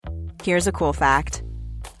Here's a cool fact.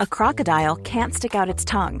 A crocodile can't stick out its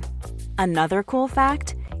tongue. Another cool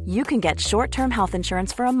fact, you can get short-term health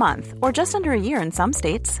insurance for a month or just under a year in some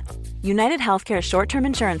states. United Healthcare short-term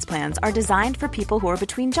insurance plans are designed for people who are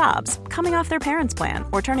between jobs, coming off their parents' plan,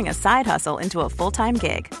 or turning a side hustle into a full-time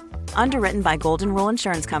gig. Underwritten by Golden Rule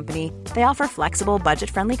Insurance Company, they offer flexible,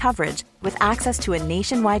 budget-friendly coverage with access to a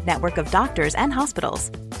nationwide network of doctors and hospitals.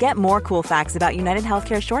 Get more cool facts about United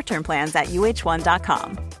Healthcare short-term plans at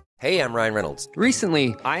uh1.com. Hey, I'm Ryan Reynolds.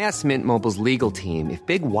 Recently, I asked Mint Mobile's legal team if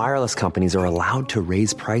big wireless companies are allowed to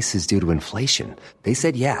raise prices due to inflation. They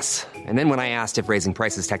said yes. And then when I asked if raising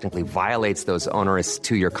prices technically violates those onerous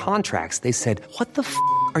two-year contracts, they said, "What the f***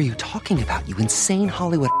 are you talking about, you insane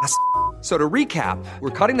Hollywood ass?" So to recap,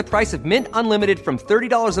 we're cutting the price of Mint Unlimited from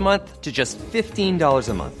 $30 a month to just $15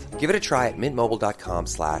 a month. Give it a try at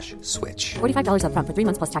mintmobile.com/switch. $45 up front for 3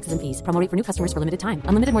 months plus taxes and fees. Promo rate for new customers for limited time.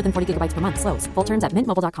 Unlimited more than 40 gigabytes per month. Slows full terms at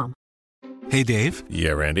mintmobile.com. Hey, Dave.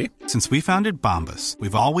 Yeah, Randy. Since we founded Bombas,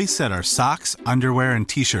 we've always said our socks, underwear, and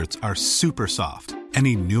T-shirts are super soft.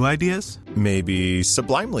 Any new ideas? Maybe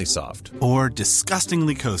sublimely soft. Or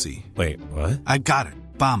disgustingly cozy. Wait, what? I got it.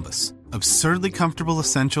 Bombas. Absurdly comfortable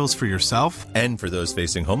essentials for yourself and for those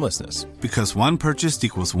facing homelessness. Because one purchased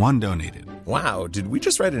equals one donated. Wow, did we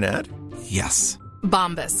just write an ad? Yes.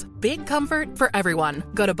 Bombas. Big comfort for everyone.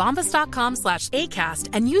 Go to bombas.com/ACAST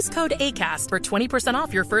and use code ACAST for 20%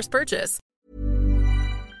 off your first purchase.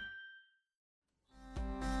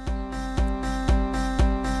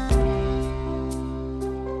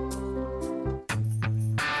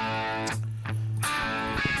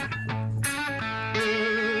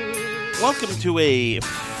 Welcome to a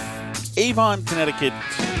Avon, Connecticut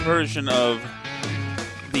version of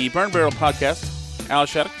the Burn Barrel podcast.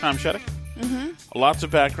 Alice Shattuck, Tom Shattuck. Mm-hmm. Lots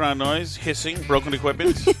of background noise, hissing, broken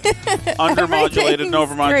equipment, undermodulated and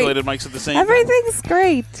overmodulated mics at the same time. Everything's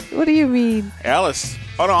great. What do you mean? Alice,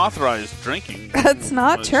 unauthorized drinking. That's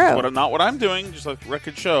not true. Not what I'm doing. Just like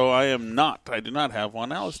record show, I do not have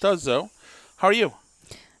one. Alice does, though. How are you?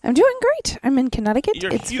 I'm doing great. I'm in Connecticut.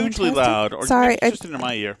 You're it's hugely fantastic. loud. Or sorry, maybe it's just into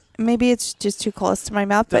my ear. Maybe it's just too close to my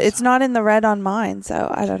mouth, but it's not in the red on mine,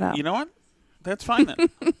 so I don't know. You know what? That's fine then.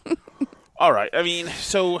 All right. I mean,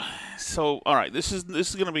 so all right. This is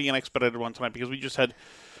going to be an expedited one tonight because we came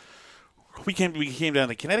down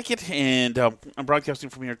to Connecticut and I'm broadcasting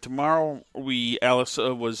from here tomorrow. Alice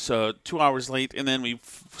was 2 hours late, and then we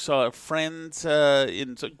saw friends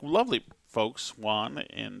lovely folks, Juan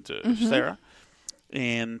and Sarah.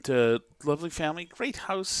 And lovely family, great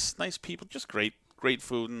house, nice people, just great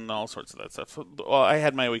food and all sorts of that stuff. I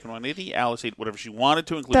had my Awaken 180. Alice ate whatever she wanted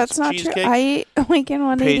to, including some cheesecake. That's not true. I ate Awaken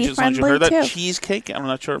 180 friendly, you heard that too. Cheesecake? I'm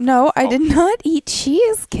not sure. No, I did not eat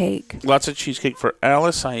cheesecake. Lots of cheesecake for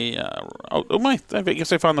Alice. I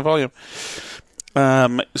guess I found the volume.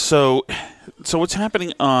 So what's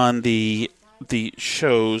happening on the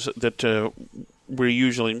shows that we're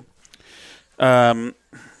usually...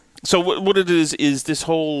 So what it is this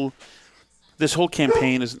whole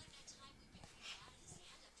campaign is.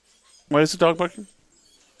 Why is the dog barking?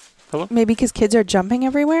 Hello? Maybe because kids are jumping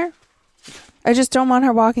everywhere. I just don't want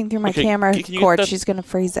her walking through my camera cord. She's going to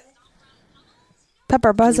freeze it.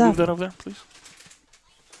 Pepper, buzz up. Move that over there, please.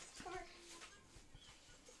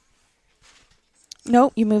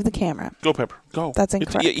 Nope, you move the camera. Go, Pepper. Go. That's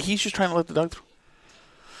incorrect. He's just trying to let the dog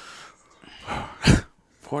through.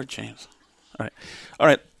 Poor James. All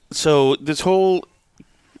right. So this whole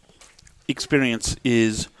experience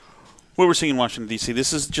is what we're seeing in Washington, D.C.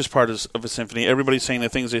 This is just part of a symphony. Everybody's saying the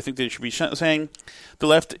things they think they should be saying. The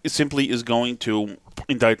left simply is going to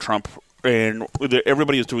indict Trump, and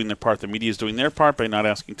everybody is doing their part. The media is doing their part by not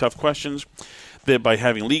asking tough questions, by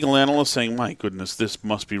having legal analysts saying, my goodness, this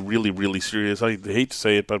must be really, really serious. I hate to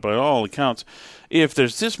say it, but by all accounts, if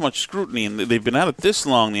there's this much scrutiny, and they've been at it this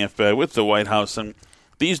long, the FBI, with the White House, and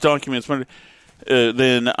these documents...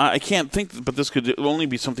 then I can't think, but this could only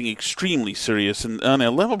be something extremely serious and on a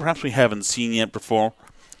level perhaps we haven't seen yet before.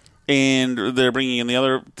 And they're bringing in the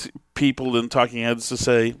other people and talking heads to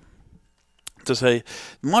say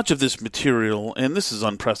much of this material, and this is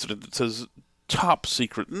unprecedented, it says top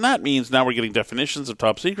secret. And that means now we're getting definitions of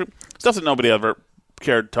top secret. Stuff that nobody ever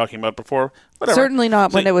cared talking about before. Whatever. Certainly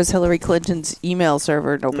not when it was Hillary Clinton's email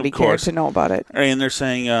server. Nobody cared to know about it. And they're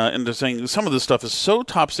saying some of this stuff is so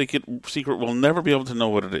top secret we'll never be able to know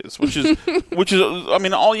what it is. Which is I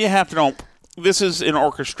mean, all you have to know. This is an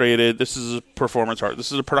orchestrated. This is a performance art.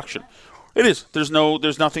 This is a production. It is. There's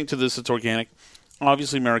nothing to this that's organic.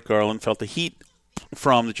 Obviously, Merrick Garland felt the heat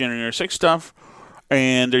from the January 6th stuff,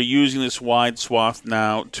 And they're using this wide swath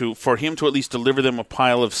now for him to at least deliver them a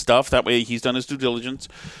pile of stuff. That way he's done his due diligence.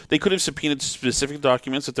 They could have subpoenaed specific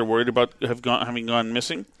documents that they're worried about having gone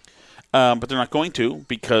missing. But they're not going to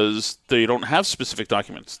because they don't have specific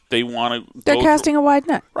documents. They want to. They're casting a wide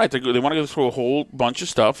net. Right. They want to go through a whole bunch of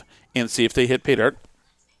stuff and see if they hit pay dirt.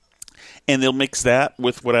 And they'll mix that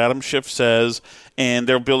with what Adam Schiff says, and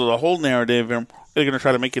they'll build a whole narrative, and they're going to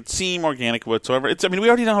try to make it seem organic whatsoever. We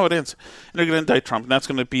already know how it ends. And they're going to indict Trump, and that's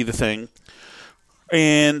going to be the thing.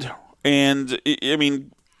 And I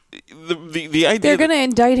mean, the idea they're going to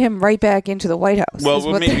indict him right back into the White House.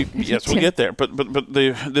 Well, maybe yes, we'll get there. But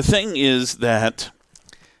the thing is that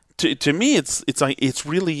to me, it's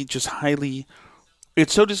really just highly.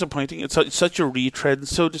 It's so disappointing. It's such a retread, and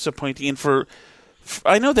so disappointing, and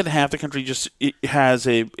I know that half the country just has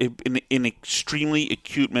an extremely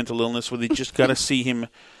acute mental illness where they just got to see him.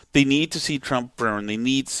 They need to see Trump burn. They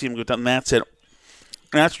need to see him go down. And that's it.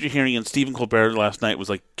 And that's what you're hearing. And Stephen Colbert last night was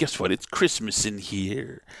like, guess what? It's Christmas in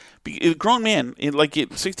here. A grown man, like a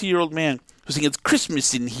 60-year-old man, who's saying it's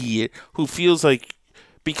Christmas in here, who feels like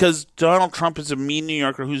because Donald Trump is a mean New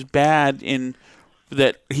Yorker who's bad in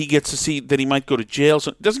that he gets to see that he might go to jail.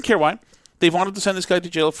 So doesn't care why. They've wanted to send this guy to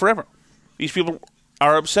jail forever. These people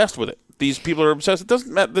are obsessed with it. These people are obsessed. It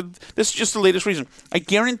doesn't matter. This is just the latest reason. I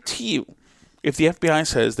guarantee you, if the FBI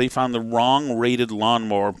says they found the wrong rated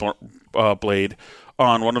lawnmower blade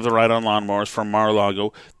on one of the ride-on lawnmowers from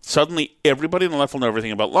Mar-a-Lago, suddenly everybody on the left will know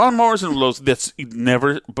everything about lawnmowers and blows. That's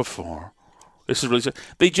never before. This is really.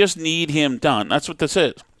 They just need him done. That's what this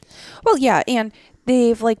is. Well, yeah, and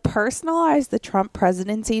they've personalized the Trump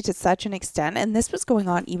presidency to such an extent, and this was going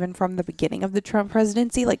on even from the beginning of the Trump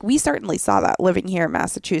presidency. We certainly saw that living here in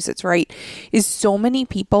Massachusetts, right? Is so many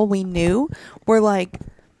people we knew were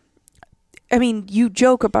you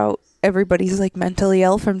joke about everybody's mentally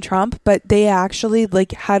ill from Trump, but they actually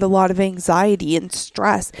had a lot of anxiety and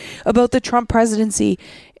stress about the Trump presidency.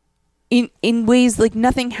 In ways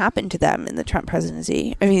nothing happened to them in the Trump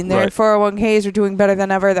presidency. I mean, their 401ks are doing better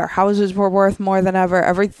than ever. Their houses were worth more than ever.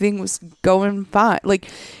 Everything was going fine.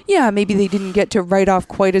 Maybe they didn't get to write off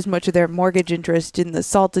quite as much of their mortgage interest in the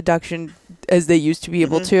SALT deduction as they used to be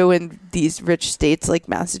able to in these rich states like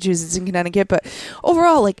Massachusetts and Connecticut. But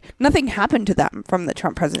overall, nothing happened to them from the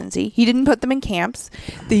Trump presidency. He didn't put them in camps.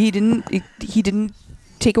 He didn't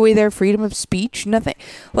take away their freedom of speech. Nothing.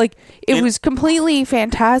 It was completely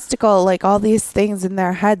fantastical, all these things in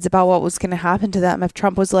their heads about what was going to happen to them if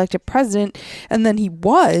Trump was elected president. And then he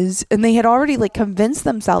was, and they had already convinced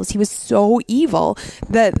themselves he was so evil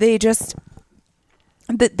that they just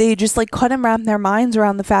couldn't wrap their minds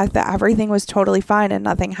around the fact that everything was totally fine and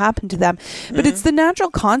nothing happened to them. But it's the natural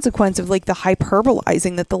consequence of the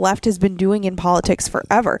hyperbolizing that the left has been doing in politics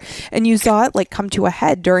forever. And you saw it come to a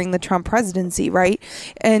head during the Trump presidency, right?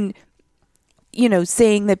 And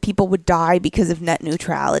saying that people would die because of net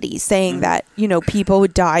neutrality, saying that, people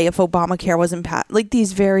would die if Obamacare wasn't passed,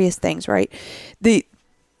 these various things, right?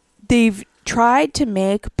 They've tried to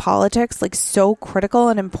make politics so critical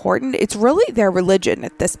and important. It's really their religion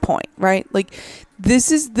at this point, right?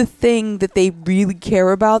 This is the thing that they really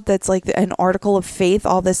care about. That's an article of faith,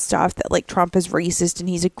 all this stuff that Trump is racist and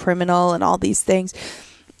he's a criminal and all these things.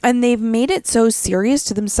 And they've made it so serious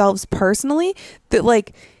to themselves personally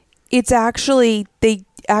that it's actually, they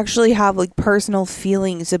actually have personal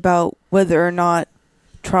feelings about whether or not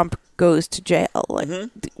Trump goes to jail,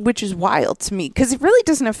 which is wild to me because it really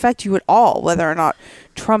doesn't affect you at all whether or not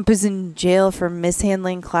Trump is in jail for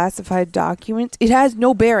mishandling classified documents. It has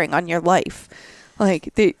no bearing on your life.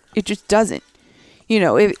 It just doesn't.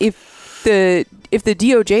 If the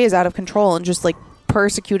DOJ is out of control and just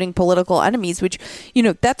persecuting political enemies, which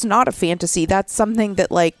that's not a fantasy. That's something that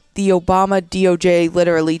the Obama DOJ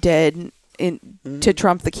literally did to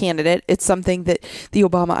Trump, the candidate. It's something that the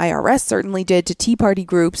Obama IRS certainly did to Tea Party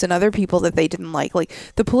groups and other people that they didn't like.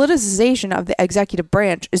 The politicization of the executive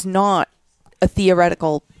branch is not a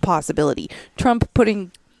theoretical possibility. Trump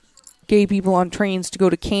putting gay people on trains to go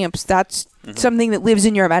to camps, that's something that lives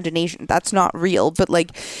in your imagination. That's not real. But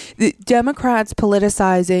the Democrats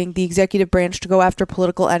politicizing the executive branch to go after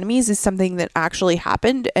political enemies is something that actually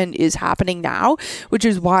happened and is happening now, which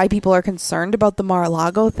is why people are concerned about the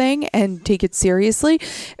Mar-a-Lago thing and take it seriously.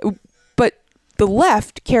 But the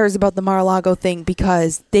left cares about the Mar-a-Lago thing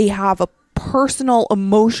because they have a personal,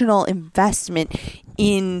 emotional investment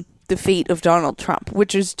in the fate of Donald Trump,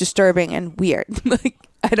 which is disturbing and weird.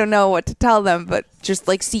 I don't know what to tell them, but just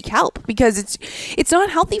seek help because it's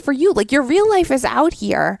not healthy for you. Your real life is out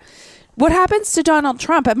here. What happens to Donald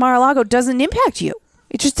Trump at Mar-a-Lago doesn't impact you.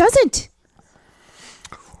 It just doesn't.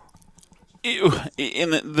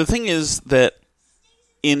 And the thing is that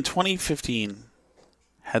in 2015,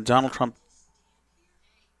 had Donald Trump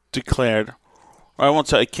declared, or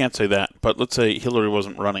I can't say that, but let's say Hillary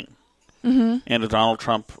wasn't running, and Donald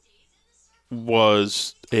Trump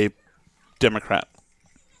was a Democrat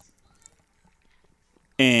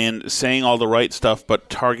and saying all the right stuff but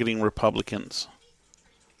targeting Republicans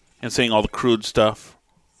and saying all the crude stuff,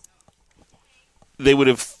 they would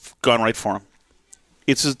have gone right for him.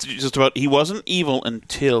 It's just about, he wasn't evil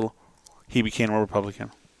until he became a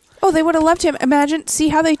Republican. Oh, they would have loved him. See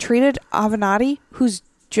how they treated Avenatti, who's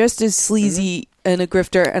just as sleazy and a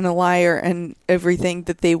grifter and a liar and everything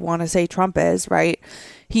that they want to say Trump is, right?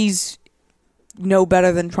 He's no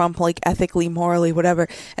better than Trump, like ethically, morally, whatever.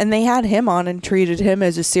 And they had him on and treated him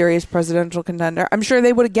as a serious presidential contender. I'm sure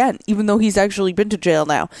they would again, even though he's actually been to jail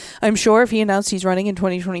now. I'm sure if he announced he's running in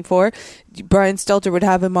 2024, Brian Stelter would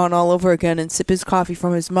have him on all over again and sip his coffee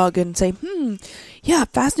from his mug and say, yeah,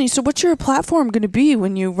 fascinating. So what's your platform going to be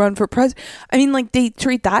when you run for president? I mean, like, they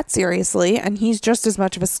treat that seriously, and he's just as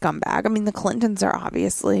much of a scumbag. I mean, the Clintons are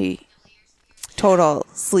obviously total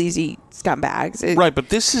sleazy scumbags. Right, but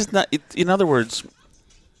this is not... in other words,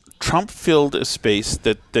 Trump filled a space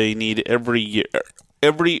that they need every year.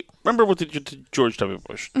 Remember what they did to George W.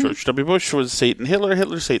 Bush? George W. Bush was Satan.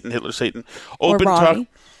 Hitler, Satan. Open talk.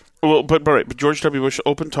 Well, but George W. Bush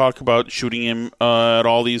open talk about shooting him at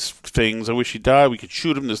all these things. I wish he died. We could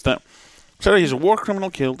shoot him. This, that. So he's a war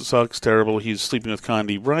criminal. Killed. Sucks. Terrible. He's sleeping with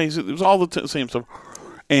Condi Rice. It was all the same stuff.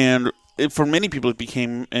 And for many people, it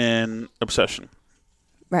became an obsession.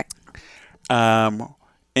 Right.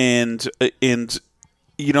 And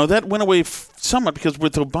you know, that went away somewhat because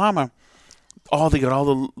with Obama, they got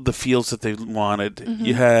all the fields that they wanted.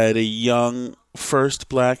 You had a young first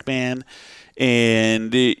black man,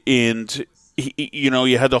 and you know,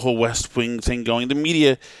 you had the whole West Wing thing going. The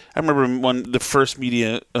media, I remember the first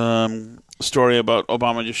media story about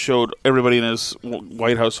Obama just showed everybody in his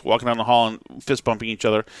White House walking down the hall and fist bumping each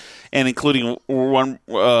other, and including one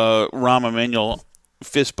Rahm Emanuel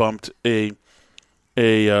fist bumped a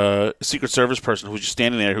Secret Service person who was just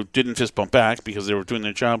standing there who didn't fist bump back because they were doing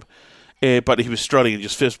their job, but he was strutting and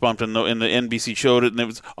just fist bumped, and the NBC showed it, and it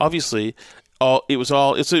was obviously it's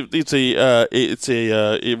a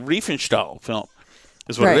Riefenstahl film.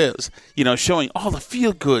 Is what it is, you know, showing all the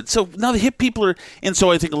feel good. So now the hip people are, and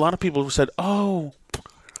so I think a lot of people said, "Oh,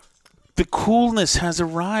 the coolness has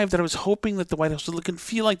arrived that I was hoping that the White House would look and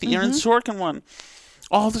feel like the Aaron Sorkin one."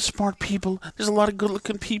 All the smart people. There's a lot of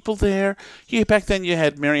good-looking people there. Back then, you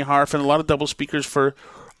had Mary Harf and a lot of double speakers for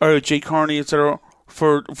Jay Carney, etc.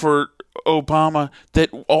 For Obama that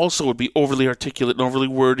also would be overly articulate and overly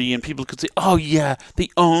wordy, and people could say, "Oh yeah, they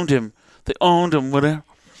owned him, whatever."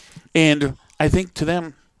 And I think to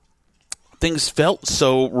them, things felt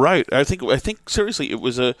so right. I think seriously, it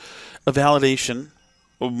was a validation.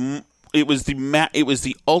 It was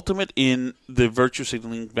the ultimate in the virtue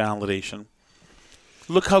signaling validation.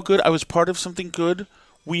 Look how good I was part of something good.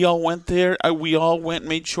 We all went there. We all went and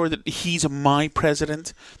made sure that he's my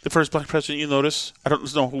president, the first black president. You notice? I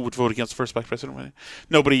don't know who would vote against the first black president.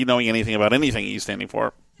 Nobody knowing anything about anything he's standing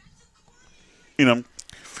for. You know,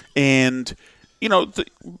 and you know,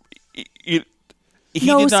 he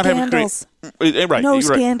no did not scandals. have a great right. No Right.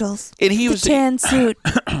 scandals. And he was the tan suit.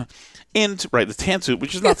 And the tan suit,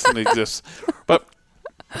 which is not something that exists, but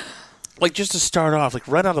like just to start off, like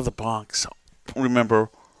right out of the box. Remember,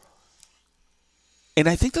 and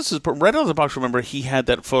I think this is right out of the box. Remember, he had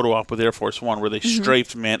that photo op with Air Force One where they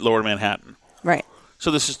strafed Lower Manhattan. Right.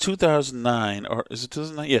 So this is 2009, or is it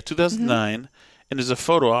 2009? Yeah, 2009, and there's a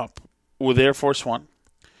photo op with Air Force One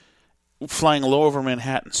flying low over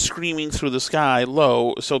Manhattan, screaming through the sky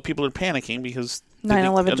low, so people are panicking because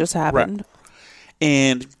 9/11 just happened. Right.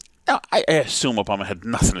 And I assume Obama had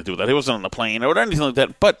nothing to do with that. He wasn't on the plane or anything like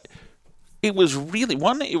that. But it was really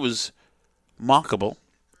it was mockable.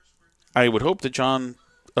 I would hope that John,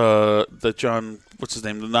 what's his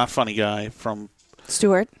name, the not funny guy from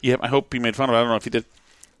Stewart. Yep, I hope he made fun of it. I don't know if he did.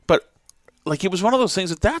 But, like, it was one of those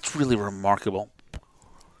things that's really remarkable.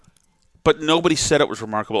 But nobody said it was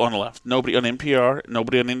remarkable on the left. Nobody on NPR,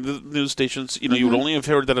 nobody on any of the news stations. You know, you would only have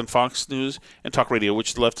heard that on Fox News and Talk Radio,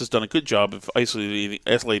 which the left has done a good job of isolating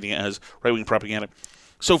it as right-wing propaganda.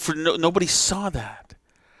 So nobody saw that.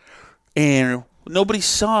 And nobody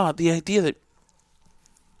saw the idea that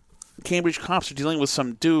Cambridge cops are dealing with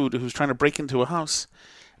some dude who's trying to break into a house,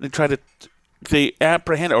 and they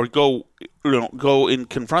apprehend or go and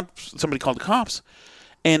confront somebody called the cops,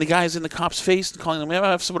 and the guy's in the cop's face and calling them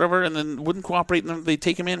MFs or whatever, and then wouldn't cooperate, and they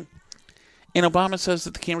take him in. And Obama says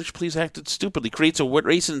that the Cambridge police acted stupidly, creates a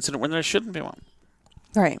race incident when there shouldn't be one.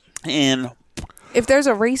 Right. And If there's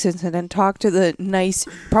a race incident, talk to the nice,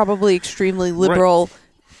 probably extremely liberal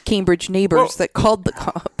Cambridge neighbors that called the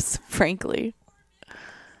cops, frankly.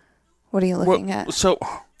 What are you looking at? So,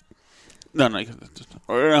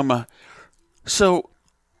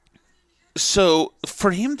 So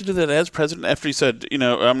for him to do that as president after he said,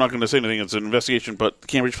 I'm not going to say anything, it's an investigation, but the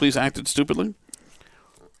Cambridge police acted stupidly,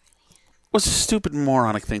 was a stupid,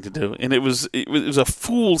 moronic thing to do. And it was a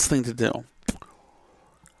fool's thing to do.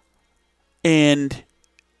 And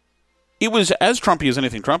it was as Trumpy as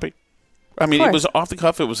anything Trumpy. I mean, it was off the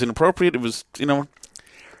cuff, it was inappropriate, it was,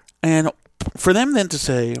 and for them then to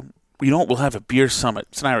say, we'll have a beer summit.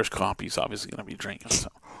 It's an Irish coffee, he's obviously going to be drinking, so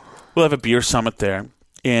we'll have a beer summit there.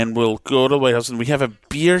 And we'll go to the White House and we have a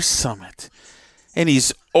beer summit. And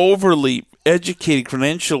he's overly educated,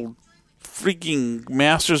 credentialed, freaking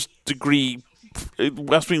master's degree,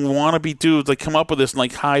 West Wing wannabe dudes like come up with this and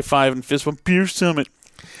like high five and fist bump beer summit.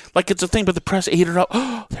 Like it's a thing, but the press ate it up.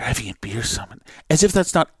 Oh, they're having a beer summit. As if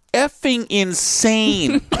that's not effing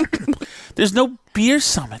insane. There's no beer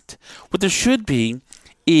summit. What there should be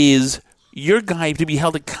is your guy to be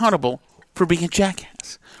held accountable for being a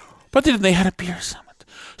jackass. But they had a beer summit.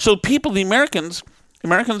 So people, the Americans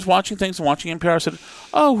watching things and watching NPR said,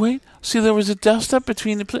 "Oh wait, see there was a dust-up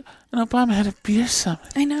between and Obama had a beer summit."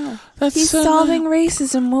 I know. He's solving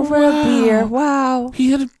racism over a beer. Wow. He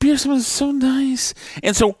had a beer summit. It's so nice.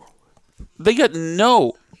 And so they got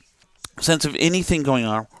no sense of anything going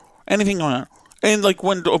on. And like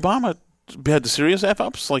when Obama had the serious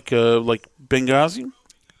F-ups, like Benghazi,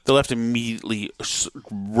 the left immediately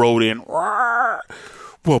wrote in.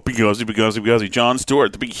 Well, Benghazi. Jon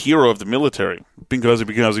Stewart, the big hero of the military. Benghazi.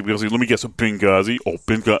 Let me guess, a Benghazi. Oh,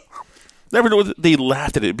 Benghazi. Never know. They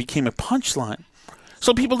laughed at it. It became a punchline.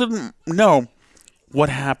 So people didn't know what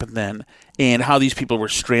happened then and how these people were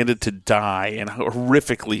stranded to die and how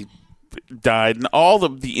horrifically died and all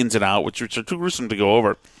the ins and outs, which are too gruesome to go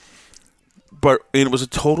over. But it was a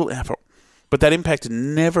total effort. But that impact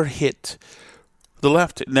never hit the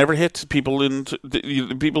left. It never hit people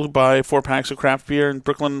people who buy 4 packs of craft beer in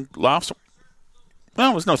Brooklyn Lofts.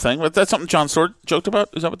 Well, it was no thing. That's something Jon Stewart joked about.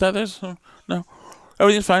 Is that what that is? No.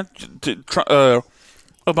 Everything's fine.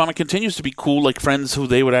 Obama continues to be cool, like friends who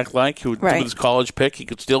they would act like, who would do his college pick. He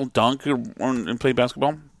could still dunk and play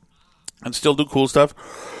basketball and still do cool stuff.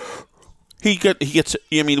 He gets.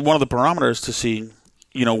 I mean, one of the barometers to see,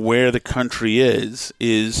 where the country is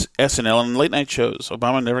SNL and late night shows.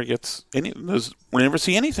 Obama never gets any. We never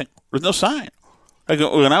see anything. There's no sign.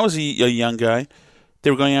 When I was a young guy,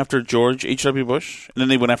 they were going after George H.W. Bush, and then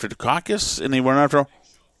they went after Dukakis, and they went after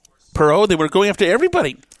Perot. They were going after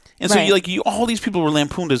everybody. And so, all these people were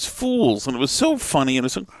lampooned as fools, and it was so funny. And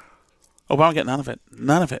Obama got none of it.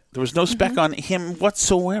 None of it. There was no speck on him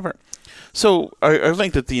whatsoever. So I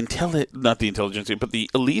think that not the intelligentsia, but the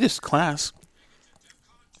elitist class,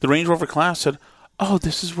 the Range Rover class said, "Oh,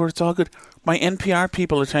 this is where it's all good. My NPR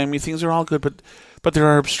people are telling me things are all good, but there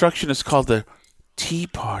are obstructionists called the Tea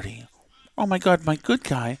Party. Oh my God, my good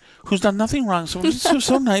guy, who's done nothing wrong, so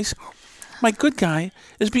nice. My good guy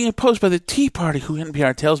is being opposed by the Tea Party, who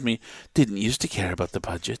NPR tells me didn't used to care about the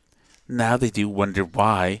budget. Now they do wonder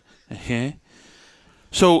why."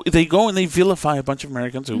 So they go and they vilify a bunch of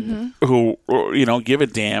Americans who give a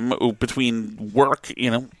damn between work,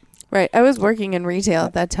 Right. I was working in retail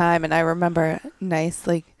at that time, and I remember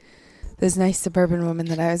this nice suburban woman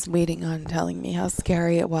that I was waiting on telling me how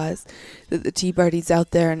scary it was that the Tea Party's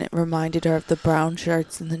out there, and it reminded her of the brown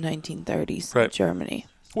shirts in the 1930s in Germany.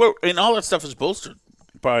 Well, and all that stuff is bolstered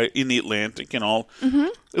in the Atlantic and all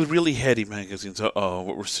really heady magazines.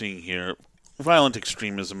 What we're seeing here, violent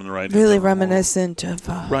extremism in the right. Really reminiscent of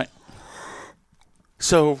right.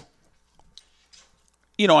 So,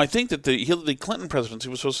 I think that the Hillary Clinton presidency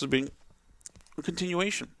was supposed to be a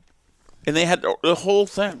continuation, and they had the whole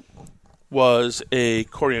thing was a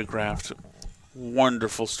choreographed,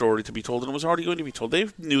 wonderful story to be told, and it was already going to be told. They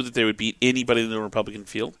knew that they would beat anybody in the Republican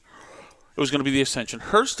field. It was going to be the ascension.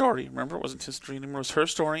 Her story, remember, it wasn't history anymore. It was her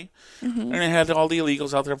story. And it had all the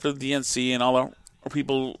illegals out there for the DNC and all the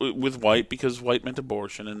people with white because white meant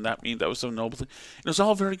abortion, and that was so noble thing. It was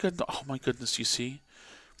all very good. Oh, my goodness, you see?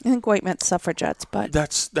 I think white meant suffragettes, but...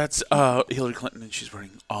 That's Hillary Clinton, and she's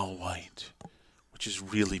wearing all white, which is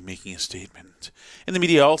really making a statement. And the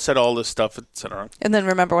media all said all this stuff, etc. And then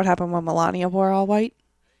remember what happened when Melania wore all white?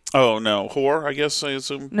 Oh, no. Whore, I guess, I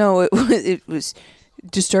assume? No, it was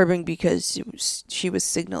disturbing because she was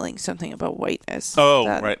signaling something about whiteness. Oh,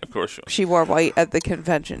 right, of course. She wore white at the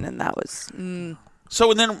convention, and that was... So,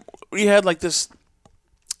 and then we had like this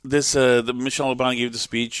the Michelle Obama gave the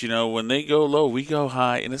speech, when they go low, we go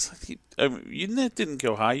high. And it's like, you didn't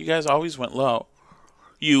go high. You guys always went low.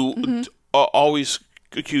 you always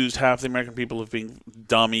accused half the American people of being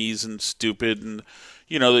dummies and stupid, and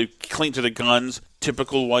they cling to the guns.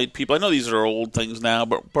 Typical white people. I know these are old things now,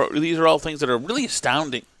 but these are all things that are really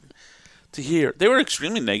astounding to hear. They were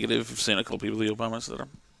extremely negative, cynical people, the Obamas that are.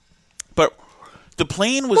 But the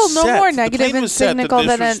plane was set. Well, no more negative and cynical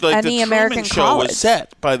than any American college. The Truman college. Show was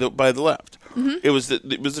set by the left. Mm-hmm. It was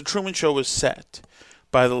the Truman Show was set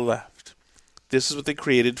by the left. This is what they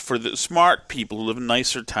created for the smart people who live in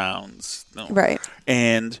nicer towns. Right.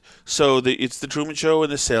 And so it's the Truman Show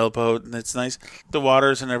and the sailboat, and it's nice. The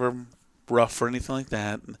waters are never rough or anything like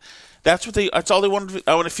that. And that's all they wanted.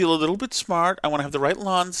 I want to feel a little bit smart. I want to have the right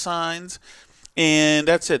lawn signs. And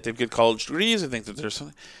that's it. They get college degrees. I think that there's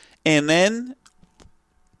something. And then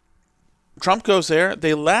Trump goes there.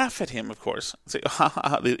 They laugh at him, of course. Say, ha, ha,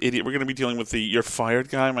 ha, the idiot. We're going to be dealing with the you're fired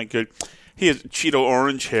guy. My good. He has Cheeto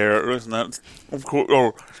orange hair, isn't that? Of course,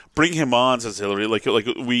 or bring him on, says Hillary. We're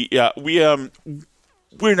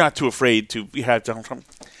not too afraid to have Donald Trump.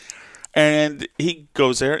 And he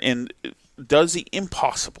goes there and does the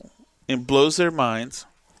impossible and blows their minds.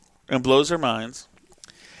 And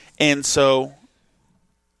so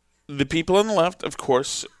the people on the left, of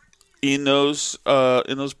course, in those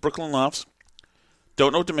Brooklyn lofts,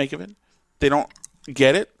 don't know what to make of it. They don't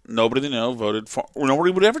get it. Nobody they know voted for.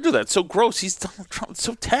 Nobody would ever do that. It's so gross. He's Donald Trump. It's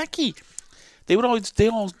so tacky. They all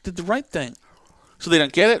did the right thing. So they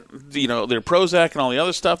don't get it. Their Prozac and all the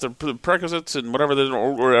other stuff, their Percocets and whatever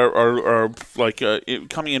are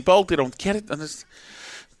coming in bulk. They don't get it. And so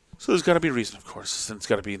there's got to be a reason, of course. And it's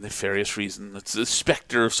got to be a nefarious reason. It's the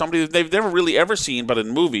specter of somebody that they've never really ever seen, but in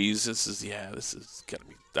movies, this is got to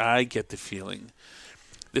be. I get the feeling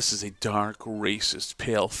this is a dark, racist,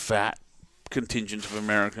 pale, fat contingent of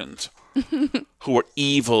Americans who are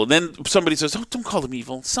evil. And then somebody says, "Oh, don't call them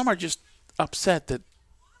evil. Some are just upset that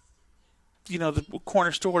the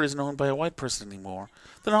corner store isn't owned by a white person anymore.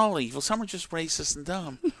 They're all evil. Some are just racist and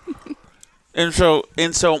dumb." and so,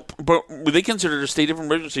 but they consider it a state of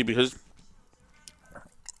emergency because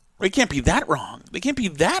they can't be that wrong. They can't be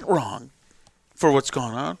that wrong for what's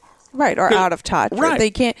going on. Right, or out of touch. Right.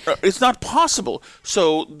 They can't. It's not possible.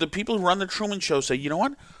 So the people who run the Truman Show say, you know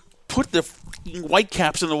what? Put the white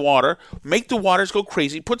caps in the water, make the waters go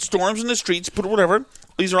crazy, put storms in the streets, put whatever.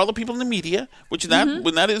 These are all the people in the media, which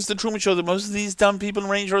when that is the Truman Show that most of these dumb people in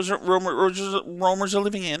Range Roamers are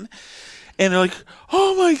living in. And they're like,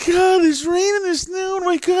 oh my God, there's rain and there's snow, and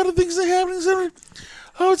my God, things are happening.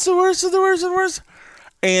 Oh, it's the worst of the worst of the worst.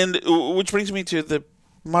 And which brings me to the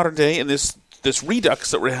modern day and this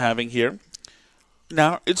redux that we're having here.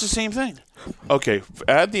 Now, it's the same thing. Okay,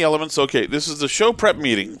 add the elements. Okay, this is the show prep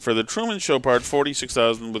meeting for the Truman Show part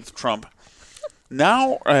 46,000 with Trump.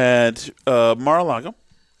 Now at Mar-a-Lago,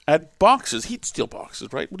 add boxes. He'd steal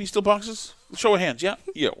boxes, right? Would he steal boxes? Show of hands, yeah.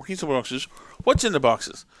 Yeah, he'd steal boxes. What's in the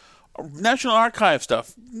boxes? National Archive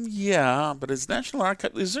stuff. Yeah, but is National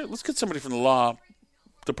Archive... let's get somebody from the law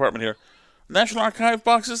department here. National Archive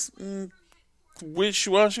boxes?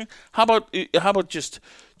 Wishy-washy. How about just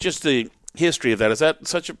the history of that? Is that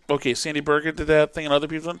such a... Okay, Sandy Berger did that thing and other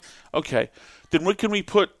people did. Okay. Then what can we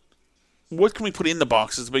put in the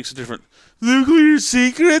boxes that makes it different? Nuclear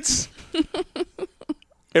secrets?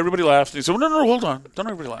 Everybody laughs. And he said, no, hold on. Don't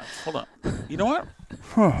everybody laugh. Hold on. You know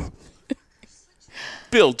what?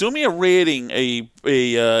 Bill, do me a rating, a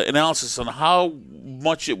analysis on how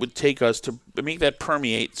much it would take us to make that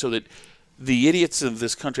permeate so that the idiots of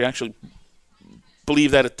this country actually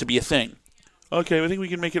believe that to be a thing. Okay, I think we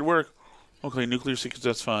can make it work. Okay, nuclear secrets,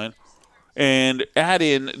 that's fine. And add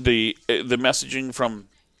in the messaging from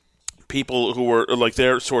people who were, like,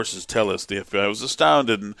 their sources tell us the FBI was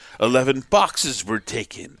astounded and 11 boxes were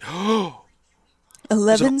taken.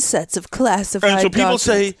 11 sets of classified and so people documents.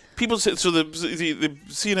 say, so the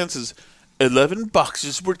CNN says, 11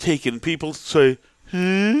 boxes were taken. People say,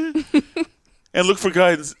 and look for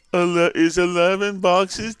guidance. Is 11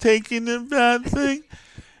 boxes taken in that thing?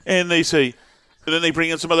 And they say, and then they bring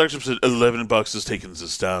in some other experts. 11 boxes taken is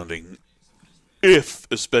astounding. If,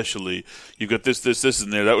 especially, you got this in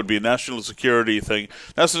there, that would be a national security thing.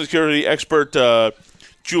 National security expert,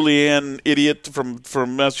 Julianne idiot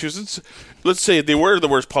from Massachusetts. Let's say they were the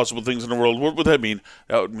worst possible things in the world. What would that mean?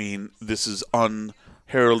 That would mean this is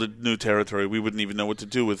unheralded new territory. We wouldn't even know what to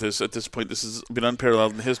do with this at this point. This has been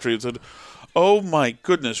unparalleled in history. It said, oh my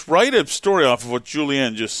goodness, write a story off of what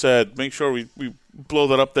Julianne just said. Make sure we blow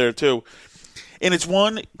that up there too. And it's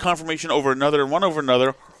one confirmation over another and one over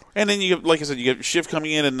another. And then you get, like I said, you get Schiff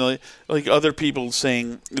coming in and like other people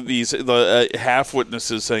saying the half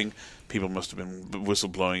witnesses saying people must have been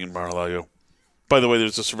whistleblowing in Mar-a-Lago. By the way,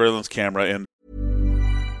 there's a surveillance camera and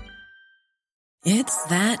It's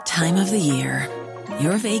that time of the year.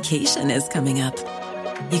 Your vacation is coming up.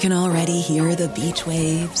 You can already hear the beach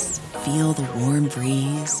waves, feel the warm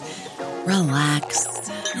breeze, relax,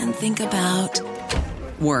 and think about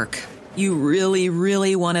work. You really,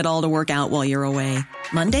 really want it all to work out while you're away.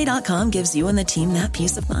 Monday.com gives you and the team that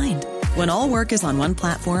peace of mind. When all work is on one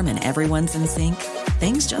platform and everyone's in sync,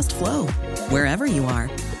 things just flow. Wherever you are,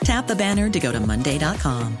 tap the banner to go to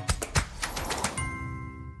Monday.com.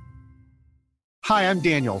 Hi, I'm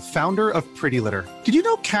Daniel, founder of Pretty Litter. Did you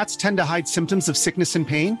know cats tend to hide symptoms of sickness and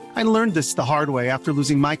pain? I learned this the hard way after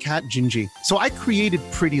losing my cat, Gingy. So I created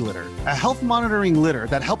Pretty Litter, a health monitoring litter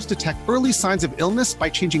that helps detect early signs of illness by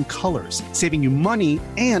changing colors, saving you money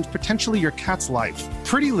and potentially your cat's life.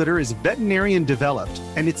 Pretty Litter is veterinarian developed,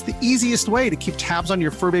 and it's the easiest way to keep tabs on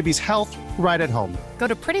your fur baby's health right at home. Go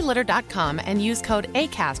to prettylitter.com and use code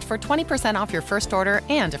ACAST for 20% off your first order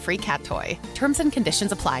and a free cat toy. Terms and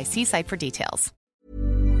conditions apply. See site for details.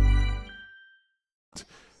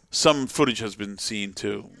 Some footage has been seen,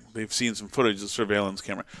 too. They've seen some footage of surveillance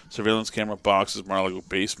camera boxes, Mar-a-Lago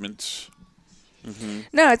basement. Mm-hmm.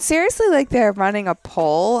 No, it's seriously like they're running a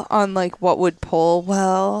poll on like what would poll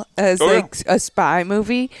well as a spy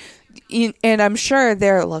movie. And I'm sure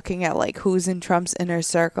they're looking at like who's in Trump's inner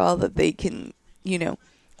circle that they can,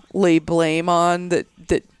 lay blame on that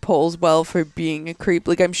polls well for being a creep.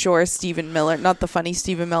 Like I'm sure Stephen Miller, not the funny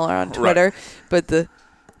Stephen Miller on Twitter, but the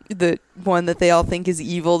one that they all think is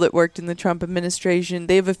evil that worked in the Trump administration.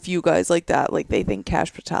 They have a few guys like that. Like they think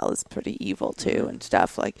Kash Patel is pretty evil too and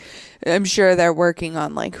stuff. Like I'm sure they're working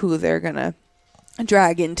on like who they're going to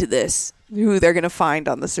drag into this, who they're going to find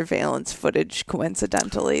on the surveillance footage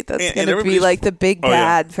coincidentally. That's going to be like the big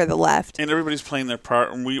bad for the left. And everybody's playing their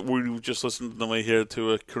part. And we just listened on the way here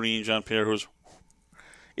to Karine Jean-Pierre who's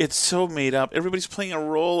it's so made up. Everybody's playing a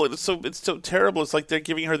role. It's so terrible. It's like they're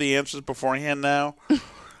giving her the answers beforehand now.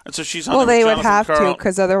 And so she's on there with they Jonathan would have Karl. to,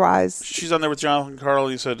 because otherwise. She's on there with Jonathan Karl.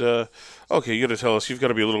 He said, okay, you got to tell us. You've got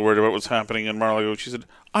to be a little worried about what's happening in Mar-a-Lago. She said,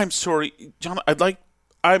 I'm sorry, John. I'm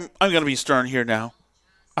going to be stern here now.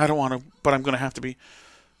 I don't want to, but I'm going to have to be.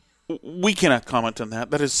 We cannot comment on that.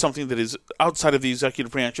 That is something that is outside of the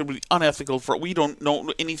executive branch. It would be unethical we don't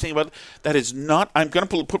know anything about it. That is not. I'm going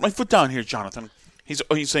to put my foot down here, Jonathan. He's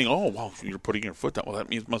saying, oh, well, you're putting your foot down. Well, that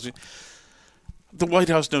means must be. The White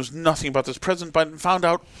House knows nothing about this. President Biden found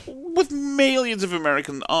out with millions of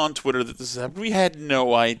Americans on Twitter that this happened. We had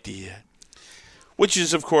no idea. Which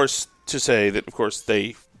is, of course, to say that, of course,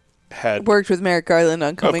 they had worked with Merrick Garland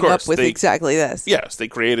on coming up with exactly this. Yes, they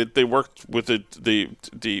worked with the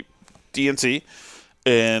DNC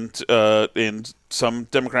and some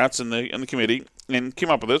Democrats in the committee and came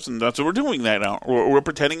up with this, and that's what we're doing that now. We're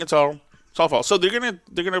pretending it's all false. So they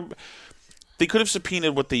could have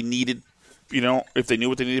subpoenaed what they needed. If they knew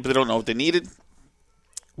what they needed, but they don't know what they needed.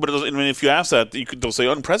 But if you ask that, they'll say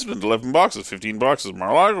unprecedented 11 boxes, 15 boxes.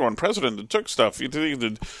 Mar-a-Lago unprecedented took stuff.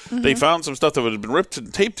 They found some stuff that had been ripped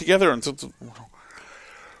and taped together, and so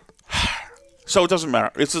it doesn't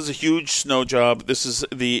matter. This is a huge snow job. This is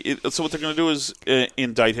so what they're going to do is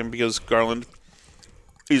indict him because Garland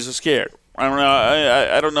is scared.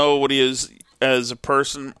 I don't know what he is as a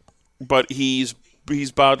person, but he's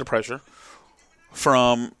bowed to pressure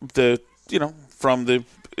from the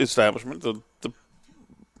establishment, the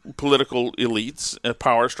political elites,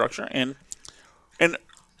 power structure, and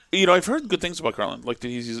I've heard good things about Garland, like that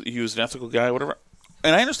he was an ethical guy, whatever,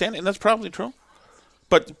 and I understand, and that's probably true,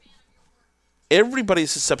 but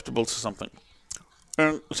everybody's susceptible to something,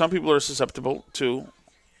 and some people are susceptible to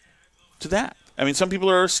that. I mean, some people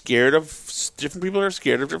are scared of different people are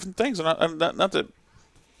scared of different things, and not to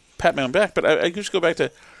pat my own back, but I just go back to.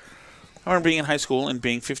 I remember being in high school and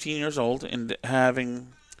being 15 years old and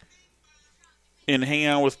hanging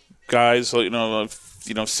out with guys,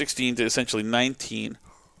 16 to essentially 19.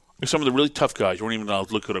 Some of the really tough guys, you weren't even allowed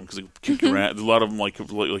to look at them because they would kick your ass. A lot of them were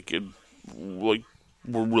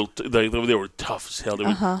real. They were tough as hell. They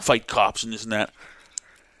would fight cops and this and that.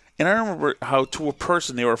 And I remember how, to a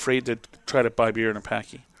person, they were afraid to try to buy beer in a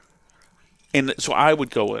packy. And so I would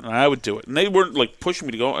go in, and I would do it. And they weren't, pushing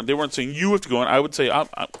me to go, and they weren't saying, you have to go in. I would say,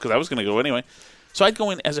 because I was going to go anyway. So I'd go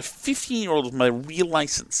in as a 15-year-old with my real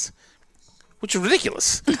license, which is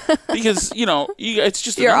ridiculous. Because, it's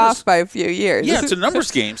just you're off by a few years. Yeah, it's a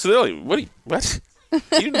numbers game. So they're like, what?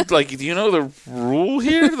 Do you know the rule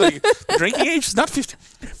here? The drinking age is not 15.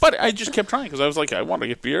 But I just kept trying, because I was like, I want to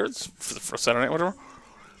get beer. It's for Saturday night, whatever.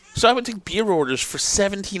 So I would take beer orders for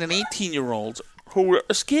 17 and 18-year-olds who were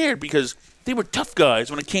scared because they were tough guys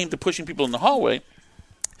when it came to pushing people in the hallway.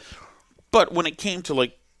 But when it came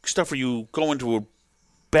to, stuff where you go into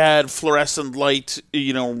bad fluorescent light,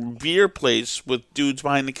 beer place with dudes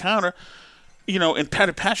behind the counter, and try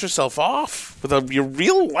to pass yourself off with your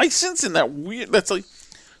real license and that weird. That's like,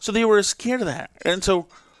 so they were scared of that, and so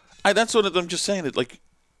that's what I'm just saying. That like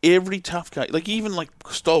every tough guy, like even like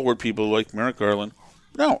stalwart people like Merrick Garland,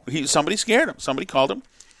 somebody scared him. Somebody called him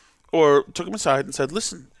or took him aside and said,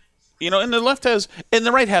 "Listen, and the left has, and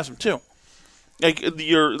the right has them too. Like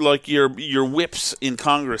your whips in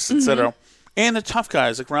Congress, etc." And the tough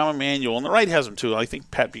guys like Rahm Emanuel, and the right has them too. I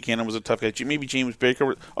think Pat Buchanan was a tough guy. Maybe James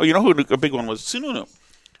Baker. Oh, you know who a big one was? Sununu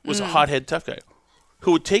was a hothead tough guy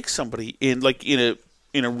who would take somebody in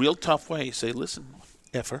a real tough way, say, "Listen,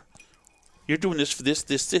 effer, you're doing this for this.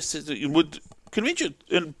 It would convince you."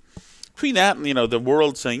 And between that and the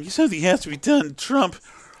world saying something has to be done, Trump,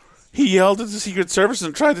 he yelled at the Secret Service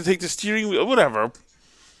and tried to take the steering wheel, whatever.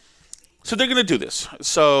 So they're going to do this.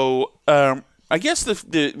 So I guess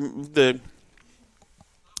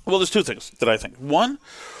well, there's two things that I think. One,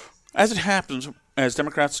 as it happens, as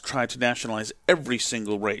Democrats try to nationalize every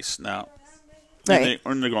single race now, right.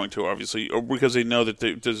 and they're going to, obviously, or because they know that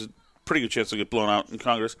there's a pretty good chance they'll get blown out in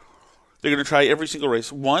Congress, they're going to try every single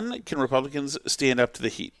race. One, can Republicans stand up to the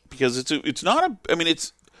heat? Because it's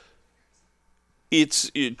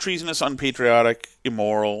treasonous, unpatriotic,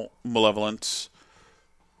 immoral, malevolent,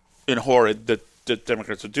 and horrid that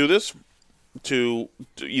Democrats would do this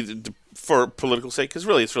for political sake, because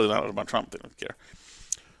really it's really not about Trump. They don't care.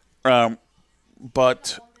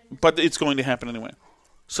 But it's going to happen anyway.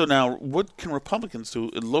 So now, what can Republicans do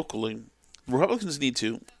locally? Republicans need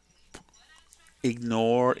to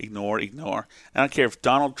ignore. I don't care if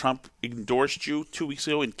Donald Trump endorsed you 2 weeks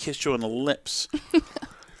ago and kissed you on the lips.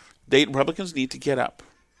 Republicans need to get up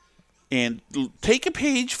and take a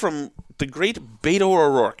page from the great Beto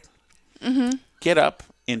O'Rourke. Mm-hmm. Get up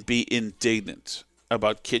and be indignant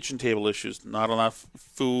about kitchen table issues. Not enough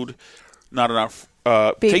food, not enough.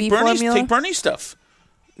 Take Bernie's stuff.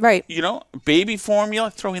 Right. Baby formula.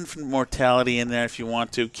 Throw infant mortality in there if you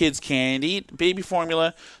want to. Kids can't eat. Baby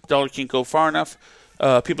formula. Dollar can't go far enough.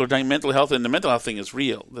 People are dying mental health, and the mental health thing is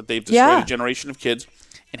real. That they've destroyed a generation of kids.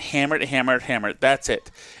 And hammer it. That's it.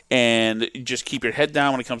 And just keep your head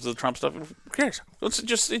down when it comes to the Trump stuff. Who cares? Let's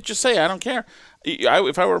just say I don't care.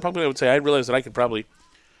 If I were a Republican, I would say I realize that I could probably,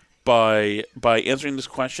 by answering this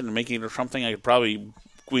question and making it a Trump thing, I could probably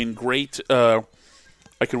win great. I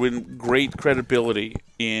could win great credibility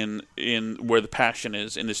in where the passion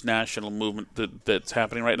is in this national movement that's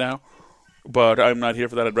happening right now. But I'm not here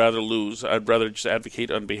for that. I'd rather lose. I'd rather just advocate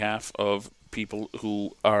on behalf of people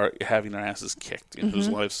who are having their asses kicked and whose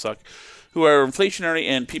lives suck, who are inflationary,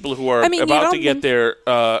 and people who are about to get their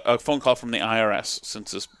a phone call from the IRS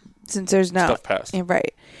since there's stuff passed.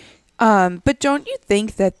 Right. But don't you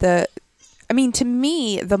think that to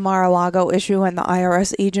me, the Mar-a-Lago issue and the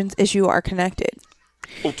IRS agents issue are connected?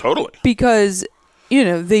 Oh, totally. Because,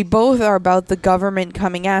 they both are about the government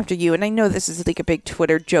coming after you. And I know this is like a big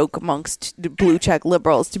Twitter joke amongst the blue check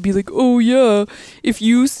liberals to be like, oh, yeah, if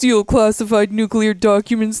you steal classified nuclear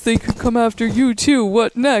documents, they could come after you, too.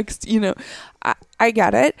 What next? I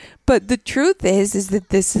get it. But the truth is that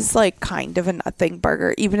this is like kind of a nothing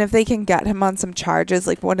burger. Even if they can get him on some charges,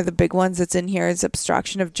 like one of the big ones that's in here is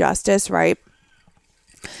obstruction of justice, right?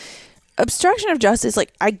 Obstruction of justice,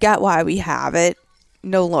 like, I get why we have it.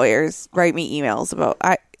 No lawyers write me emails about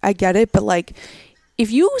I get it, but like if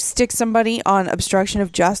you stick somebody on obstruction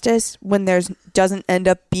of justice when doesn't end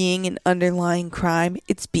up being an underlying crime,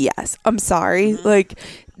 it's BS. I'm sorry. Like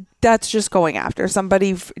that's just going after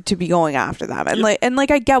somebody to be going after them. And like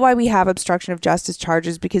I get why we have obstruction of justice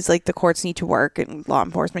charges, because like the courts need to work and law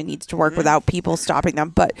enforcement needs to work without people stopping them.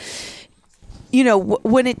 But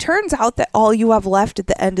when it turns out that all you have left at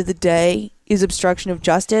the end of the day is obstruction of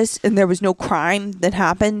justice, and there was no crime that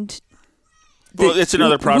happened. Well, it's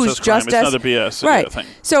another process crime. It's another BS. Right. Thing.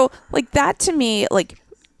 So, like, that to me, like,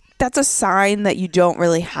 that's a sign that you don't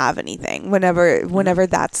really have anything whenever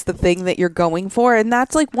that's the thing that you're going for. And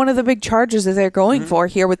that's, like, one of the big charges that they're going for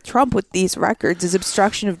here with Trump with these records is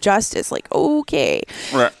obstruction of justice. Like, okay.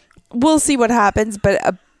 Right. We'll see what happens.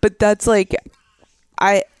 But that's, like,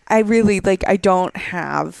 I really, like, I don't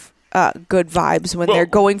have good vibes when they're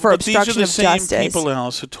going for obstruction of justice. These are the same people,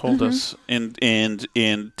 Alice, who told us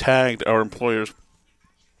and tagged our employers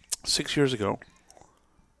 6 years ago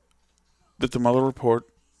that the Mueller report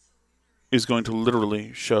is going to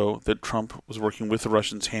literally show that Trump was working with the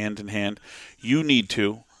Russians hand in hand. You need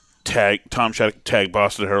to tag Tom Shattuck, tag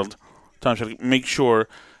Boston Herald, Tom Shattuck, make sure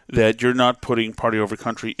that you're not putting party over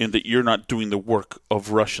country and that you're not doing the work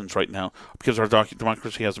of Russians right now because our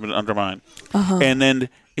democracy has been undermined. And then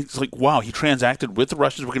it's like, wow, he transacted with the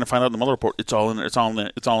Russians. We're going to find out in the Mueller report. It's all in there. It's all in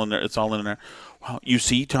there. It's all in there. It's all in there. Wow, you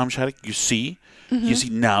see, Tom Shattuck, you see? You see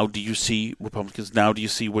now, do you see Republicans? Now do you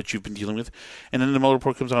see what you've been dealing with? And then the Mueller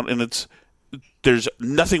report comes out, and there's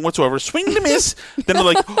nothing whatsoever. Swing and a miss. Then they're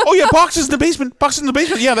like, oh, yeah, boxes in the basement. Boxes in the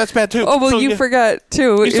basement. Yeah, that's bad, too. Oh, well, so, you forgot,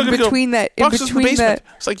 too. In between that. Boxes in the basement.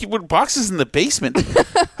 It's like, you put boxes in the basement.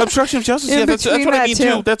 Obstruction of justice. Yeah, that's what I mean,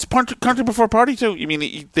 too. That's country before party, too. You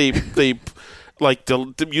mean they like,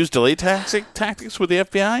 use delay tactics with the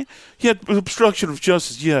FBI? Yeah, obstruction of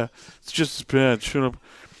justice. Yeah, it's just as bad. Shut up.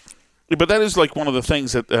 But that is like one of the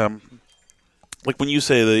things that, like when you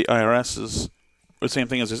say the IRS is the same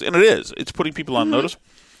thing as this, and it is. It's putting people on notice.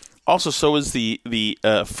 Also, so is the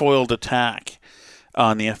foiled attack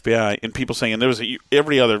on the FBI, and people saying, and there was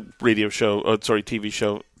every other TV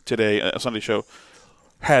show today, a Sunday show,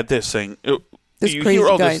 had this saying. This crazy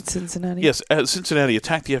guy in Cincinnati. Yes, Cincinnati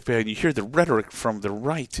attacked the FBI, and you hear the rhetoric from the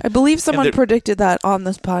right. I believe someone predicted that on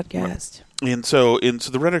this podcast. And so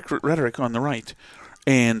the rhetoric on the right.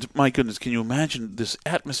 And my goodness, can you imagine this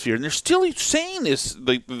atmosphere? And they're still saying this,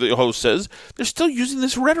 the host says. They're still using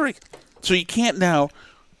this rhetoric. So you can't now,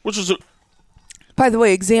 by the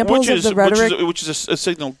way, examples of the rhetoric. Which is a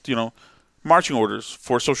signal, marching orders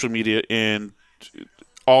for social media and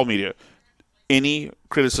all media. Any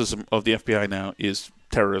criticism of the FBI now is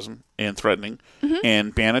terrorism and threatening.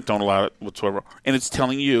 And ban it, don't allow it whatsoever. And it's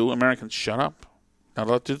telling you, Americans, shut up. Not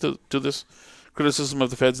allowed to do this. Criticism of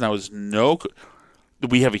the feds now is no.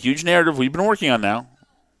 We have a huge narrative we've been working on now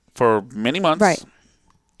for many months. Right.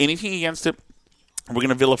 Anything against it, we're going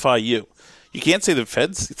to vilify you. You can't say the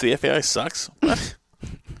FBI sucks. What?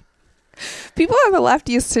 People on the left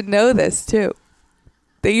used to know this, too.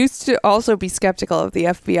 They used to also be skeptical of the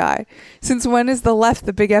FBI. Since when is the left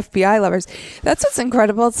the big FBI lovers? That's what's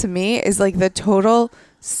incredible to me is like the total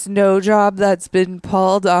snow job that's been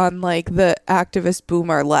pulled on like the activist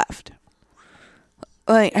boomer left.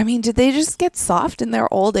 Like, I mean, did they just get soft in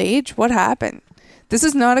their old age? What happened? This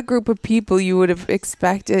is not a group of people you would have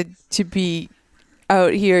expected to be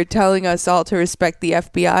out here telling us all to respect the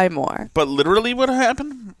FBI more. But literally what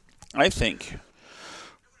happened? I think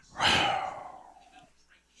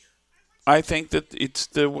that it's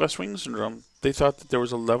the West Wing syndrome. They thought that there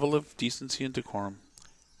was a level of decency and decorum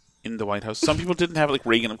in the White House. Some people didn't have it, like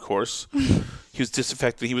Reagan, of course. He was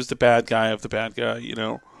disaffected. He was the bad guy of the bad guy,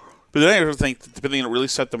 But then I think the thing that really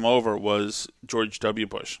set them over was George W.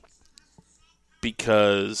 Bush.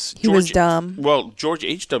 Because he was dumb. Well, George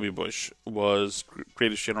H.W. Bush was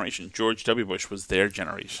Greatest Generation. George W. Bush was their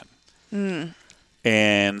generation.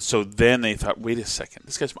 And so then they thought, wait a second.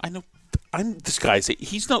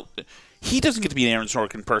 He doesn't get to be an Aaron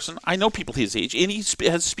Sorkin person. I know people his age. And he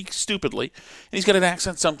speaks stupidly. And he's got an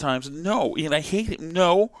accent sometimes. No. And I hate him.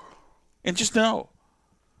 No. And just no.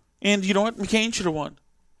 And you know what? McCain should have won.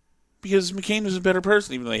 Because McCain was a better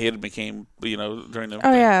person, even though they hated McCain, during the...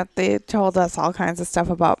 Oh, yeah. They told us all kinds of stuff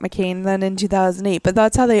about McCain then in 2008. But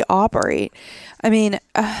that's how they operate. I mean,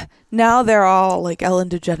 now they're all, like, Ellen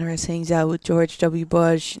DeGeneres hangs out with George W.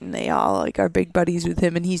 Bush, and they all, like, are big buddies with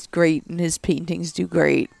him, and he's great, and his paintings do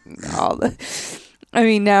great. I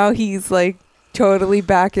mean, now he's, like, totally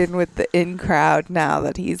back in with the in crowd now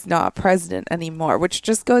that he's not president anymore, which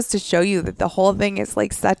just goes to show you that the whole thing is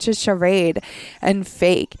like such a charade and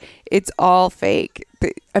fake. It's all fake.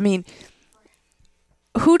 I mean,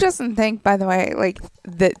 who doesn't think, by the way, like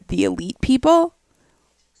that the elite people,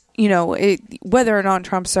 whether or not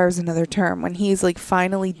Trump serves another term, when he's like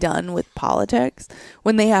finally done with politics,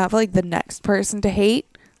 when they have like the next person to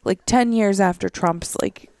hate, like 10 years after Trump's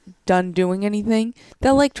like done doing anything,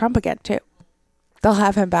 they'll like Trump again too. They'll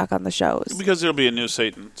have him back on the shows. Because there'll be a new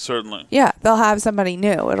Satan, certainly. Yeah, they'll have somebody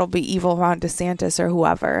new. It'll be evil Ron DeSantis or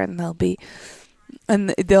whoever, and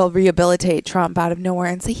they'll rehabilitate Trump out of nowhere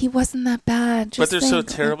and say he wasn't that bad. But they're so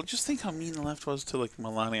terrible. Just think how mean the left was to like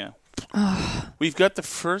Melania. We've got the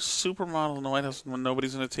first supermodel in the White House when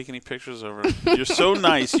nobody's going to take any pictures of her. You're so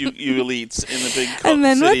nice, you elites in the big cities. And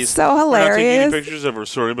then what's so hilarious? We're not taking any pictures of her.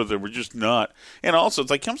 Sorry, but we're just not. And also,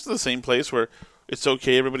 it's like comes to the same place where it's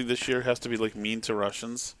okay. Everybody this year has to be like mean to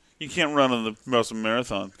Russians. You can't run on the Boston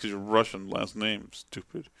Marathon because you're Russian last name.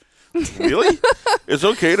 Stupid. Really? It's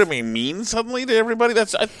okay to be mean suddenly to everybody?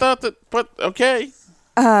 But okay.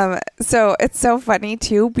 So it's so funny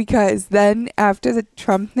too because then after the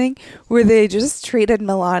Trump thing, where they just treated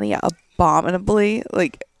Melania abominably,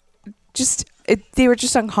 like they were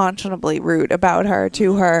just unconscionably rude about her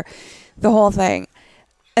to her, the whole thing,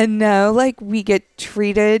 and now like we get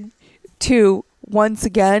treated to. Once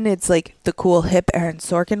again, it's like the cool, hip Aaron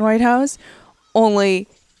Sorkin White House, only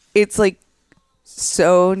it's like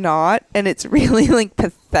so not, and it's really like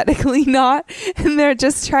pathetic. pathetically not. And they're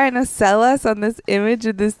just trying to sell us on this image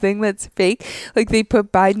of this thing that's fake. Like they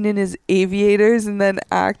put Biden in his aviators and then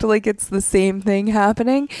act like it's the same thing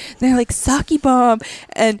happening. And they're like, Saki bomb.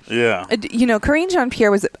 And, you know, Karine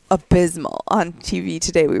Jean-Pierre was abysmal on TV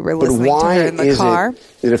today. We were listening to her in the car.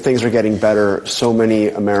 It that if things are getting better, so many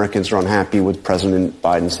Americans are unhappy with President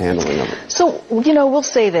Biden's handling of it? So, you know, we'll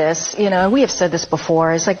say this, you know, we have said this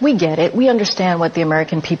before. It's like, we get it. We understand what the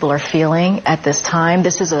American people are feeling at this time.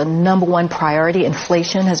 This is a number one priority.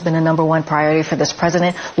 Inflation has been a number one priority for this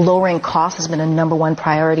president. Lowering costs has been a number one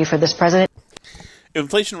priority for this president.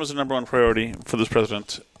 Inflation was a number one priority for this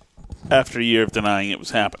president after a year of denying it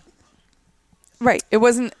was happening. Right. It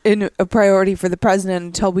wasn't a priority for the president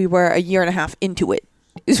until we were a year and a half into it.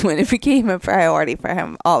 Is when it became a priority for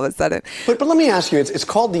him all of a sudden. But let me ask you, it's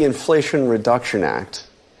called the Inflation Reduction Act.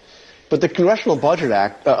 But the Congressional Budget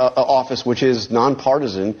Act Office, which is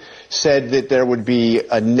nonpartisan, said that there would be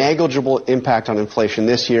a negligible impact on inflation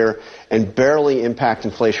this year and barely impact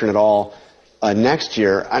inflation at all next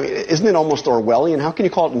year. I mean, isn't it almost Orwellian? How can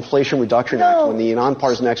you call it Inflation Reduction Act when the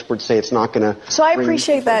nonpartisan experts say it's not going to? So I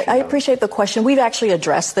appreciate that. I appreciate the question. We've actually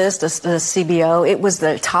addressed this, the CBO. It was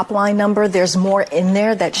the top line number. There's more in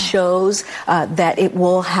there that shows that it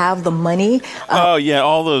will have the money.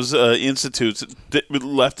 All those institutes,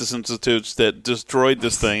 leftist institutes that destroyed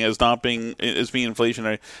this thing as being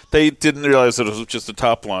inflationary. They didn't realize that it was just a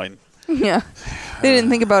top line. Yeah, they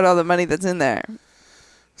didn't think about all the money that's in there.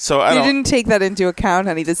 So they didn't take that into account,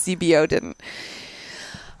 honey. The CBO didn't.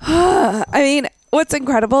 I mean, what's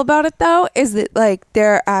incredible about it, though, is that, like,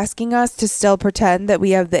 they're asking us to still pretend that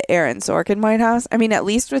we have the Aaron Sorkin White House. I mean, at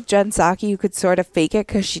least with Jen Psaki, you could sort of fake it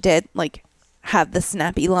because she did, like, have the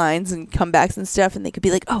snappy lines and comebacks and stuff, and they could be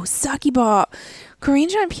like, oh, Psaki Bob. Karine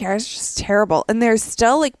Jean-Pierre is just terrible. And they're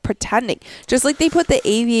still, like, pretending. Just like they put the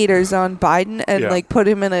aviators on Biden and, like, put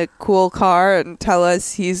him in a cool car and tell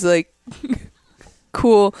us he's, like...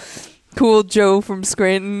 cool Joe from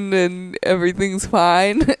Scranton and everything's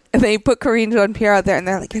fine. And they put Karine Jean-Pierre out there and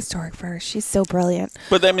they're like, historic first. She's so brilliant.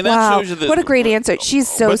 But I mean, that shows you what a great answer. She's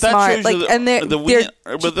so smart. Like,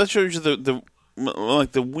 but that shows you the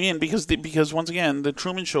win because once again, the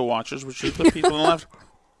Truman Show watchers, which is the people on the left,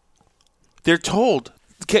 they're told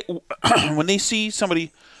when they see Jen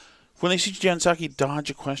Psaki dodge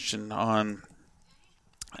a question on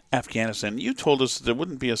Afghanistan. You told us there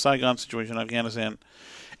wouldn't be a Saigon situation in Afghanistan,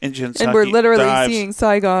 and Jen Psaki we're literally dives, seeing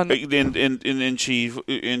Saigon. And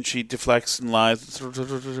she deflects and lies.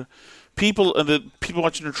 People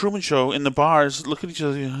watching the Truman Show in the bars look at each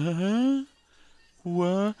other. Huh?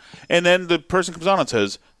 What? And then the person comes on and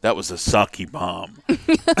says, "That was a Psaki bomb."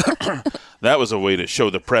 That was a way to show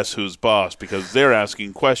the press who's boss because they're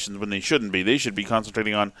asking questions when they shouldn't be. They should be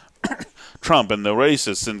concentrating on Trump and the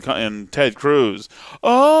racists and Ted Cruz.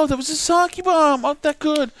 Oh, that was a Psaki bomb. Oh, that's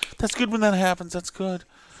good. That's good when that happens. That's good.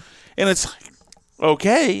 And it's like,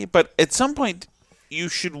 okay, but at some point you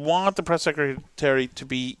should want the press secretary to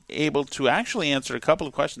be able to actually answer a couple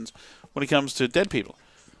of questions when it comes to dead people.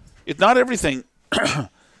 It's not everything.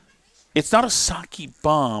 It's not a Psaki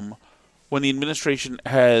bomb when the administration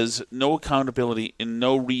has no accountability and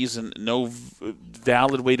no reason, no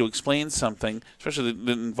valid way to explain something, especially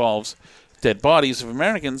that involves dead bodies of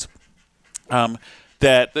Americans,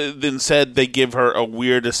 that instead they give her a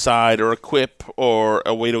weird aside or a quip or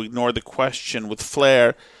a way to ignore the question with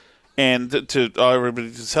flair and to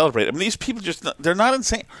everybody to celebrate. I mean, these people they're not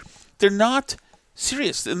insane. They're not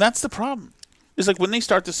serious, and that's the problem. It's like when they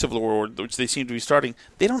start the Civil War, which they seem to be starting,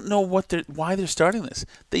 they don't know why they're starting this.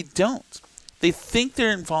 They don't. They think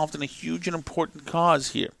they're involved in a huge and important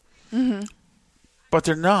cause here. Mm-hmm. But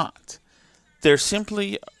they're not. They're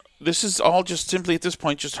simply, this is all just simply at this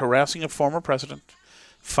point just harassing a former president,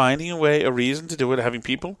 finding a reason to do it, having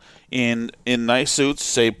people in nice suits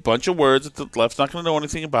say a bunch of words that the left's not going to know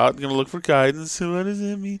anything about, going to look for guidance. So what does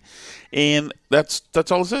that mean? And that's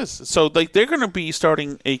all it is. So like they're going to be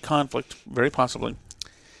starting a conflict, very possibly,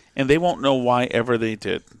 and they won't know why ever they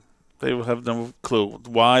did. They will have no clue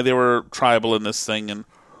why they were tribal in this thing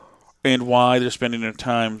and why they're spending their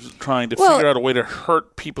time trying to figure out a way to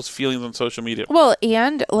hurt people's feelings on social media. Well,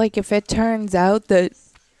 and like if it turns out that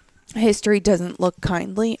history doesn't look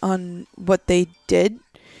kindly on what they did,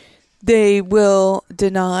 they will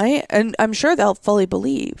deny, and I'm sure they'll fully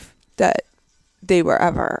believe that they were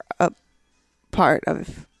ever a part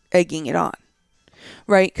of egging it on.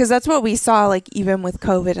 Right? Because that's what we saw, like, even with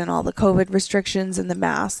COVID and all the COVID restrictions and the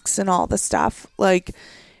masks and all the stuff, like,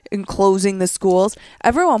 in closing the schools.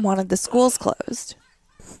 Everyone wanted the schools closed.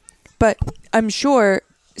 But I'm sure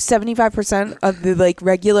 75% of the like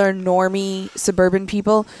regular normie suburban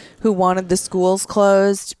people who wanted the schools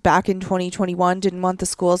closed back in 2021 didn't want the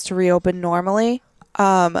schools to reopen normally.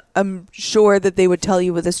 I'm sure that they would tell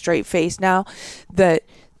you with a straight face now that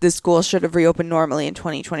the schools should have reopened normally in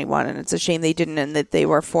 2021, and it's a shame they didn't, and that they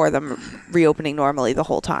were for them reopening normally the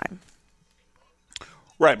whole time.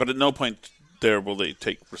 Right, but at no point there will they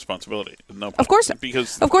take responsibility. At no point. Of course not.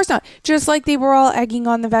 Of course not. Just like they were all egging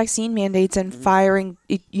on the vaccine mandates and firing,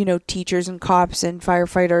 teachers and cops and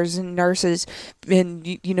firefighters and nurses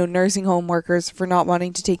and, nursing home workers for not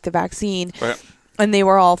wanting to take the vaccine. Right. And they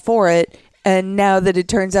were all for it. And now that it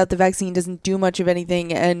turns out the vaccine doesn't do much of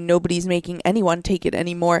anything and nobody's making anyone take it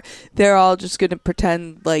anymore, they're all just going to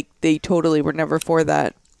pretend like they totally were never for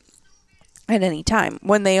that at any time,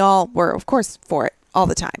 when they all were, of course, for it all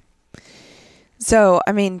the time. So,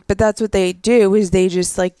 I mean, but that's what they do, is they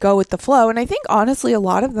just like go with the flow. And I think honestly, a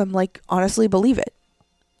lot of them like honestly believe it.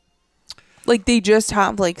 Like they just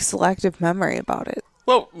have like selective memory about it.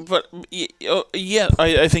 Well, but yeah,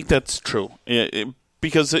 I think that's true.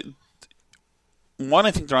 Because one,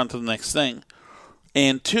 I think they're on to the next thing.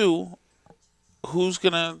 And two, who's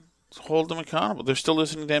going to hold them accountable? They're still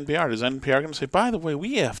listening to NPR. Is NPR going to say, by the way,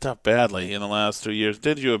 we effed up badly in the last 2 years.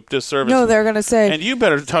 Did you a disservice? No, they're going to say. And you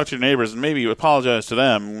better talk to your neighbors and maybe apologize to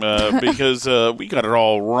them because we got it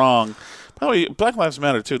all wrong. By the way, Black Lives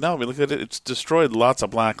Matter, too. Now that we look at it, it's destroyed lots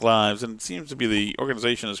of black lives. And it seems to be the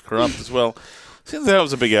organization is corrupt as well. Seems that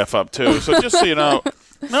was a big F up, too. So just so you know.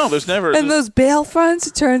 No, there's never. And those bail funds,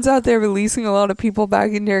 it turns out they're releasing a lot of people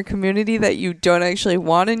back into your community that you don't actually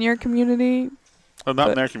want in your community. Not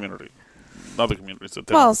in their community. Other communities.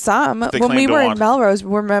 Well, some. When we were in Melrose,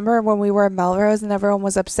 remember when we were in Melrose and everyone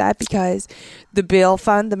was upset because the bail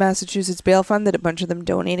fund, the Massachusetts bail fund that a bunch of them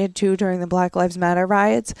donated to during the Black Lives Matter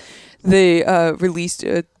riots, they released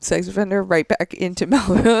a sex offender right back into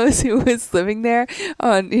Melrose who was living there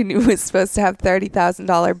and who was supposed to have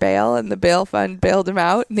 $30,000 bail, and the bail fund bailed him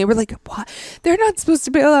out. And they were like, "What? They're not supposed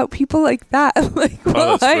to bail out people like that." Like,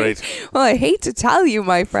 that's great. Well, I hate to tell you,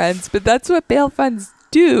 my friends, but that's what bail funds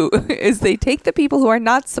do, is they take the people who are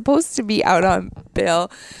not supposed to be out on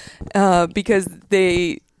bail because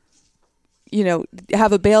they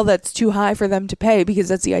have a bail that's too high for them to pay, because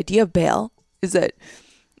that's the idea of bail, is that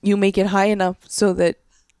you make it high enough so that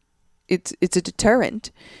it's a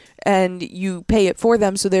deterrent, and you pay it for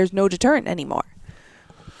them so there's no deterrent anymore.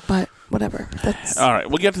 But whatever. That's all right.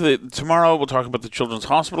 We'll get to tomorrow. We'll talk about the Children's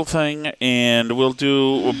Hospital thing, and we'll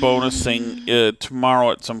do a bonus thing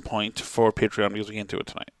tomorrow at some point for Patreon, because we can't do it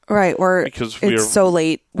tonight. Right. It's so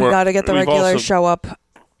late. We got to get the regular show up.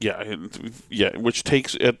 Yeah. Which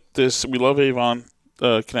takes at this. We love Avon,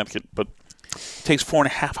 Connecticut, but it takes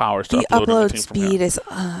 4.5 hours to upload. The upload speed is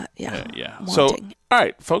yeah. So all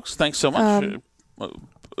right, folks. Thanks so much.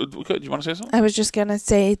 Do you want to say something? I was just going to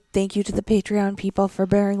say thank you to the Patreon people for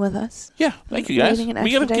bearing with us. Yeah, thank you, guys. We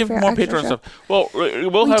got to give more Patreon stuff. Well,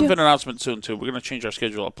 we'll have an announcement soon, too. We're going to change our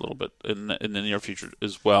schedule up a little bit in the near future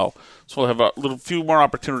as well. So we'll have a few more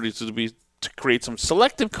opportunities to create some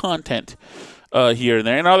selective content here and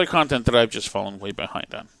there, and other content that I've just fallen way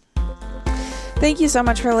behind on. Thank you so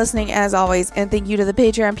much for listening, as always, and thank you to the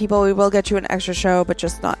Patreon people. We will get you an extra show, but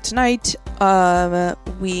just not tonight.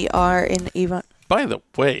 We are in Avon. By the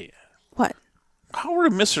way, what? How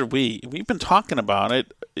remiss are we? We've been talking about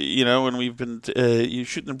it, and we've been you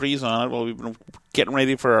shooting the breeze on it while we've been getting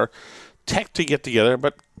ready for our tech to get together.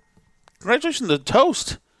 But congratulations to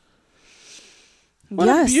Toast! What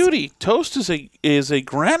a beauty! Toast is a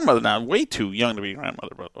grandmother now, way too young to be a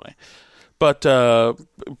grandmother, by the way. But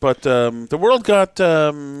the world got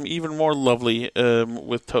even more lovely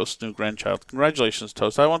with Toast's new grandchild. Congratulations,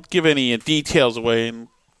 Toast! I won't give any details away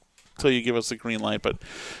until you give us the green light,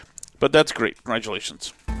 but that's great.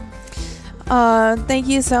 Congratulations. Thank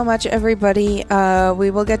you so much, everybody. We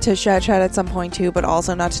will get to chat at some point too, but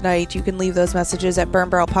also not tonight. You can leave those messages at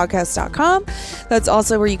burnbarrelpodcast.com. That's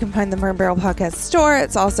also where you can find the Burn Barrel Podcast store.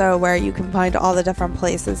 It's also where you can find all the different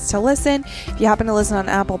places to listen. If you happen to listen on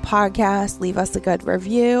Apple Podcasts, leave us a good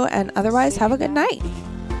review, and otherwise, have a good night.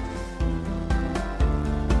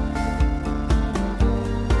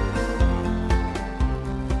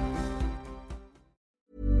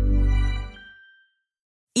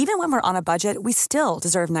 Even when we're on a budget, we still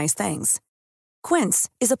deserve nice things. Quince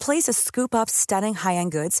is a place to scoop up stunning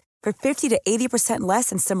high-end goods for 50 to 80% less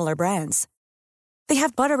than similar brands. They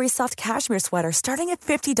have buttery soft cashmere sweaters starting at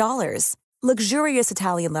 $50, luxurious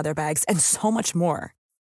Italian leather bags, and so much more.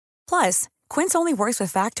 Plus, Quince only works with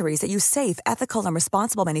factories that use safe, ethical, and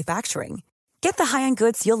responsible manufacturing. Get the high-end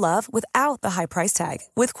goods you'll love without the high price tag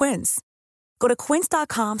with Quince. Go to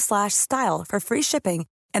quince.com/style for free shipping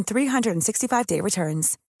and 365-day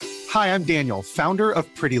returns. Hi, I'm Daniel, founder of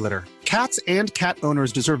Pretty Litter. Cats and cat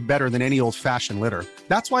owners deserve better than any old-fashioned litter.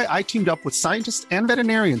 That's why I teamed up with scientists and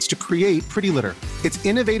veterinarians to create Pretty Litter. Its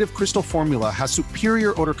innovative crystal formula has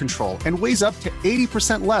superior odor control and weighs up to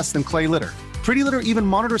 80% less than clay litter. Pretty Litter even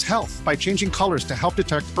monitors health by changing colors to help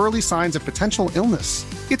detect early signs of potential illness.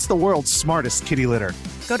 It's the world's smartest kitty litter.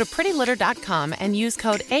 Go to prettylitter.com and use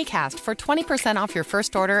code ACAST for 20% off your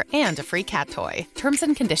first order and a free cat toy. Terms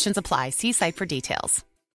and conditions apply. See site for details.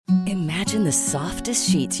 Imagine the softest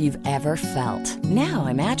sheets you've ever felt. Now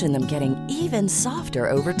imagine them getting even softer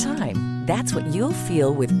over time. That's what you'll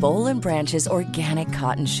feel with Boll & Branch's organic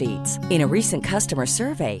cotton sheets. In a recent customer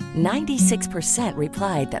survey, 96%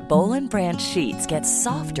 replied that Boll & Branch sheets get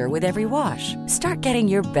softer with every wash. Start getting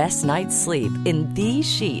your best night's sleep in these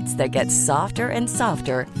sheets that get softer and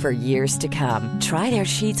softer for years to come. Try their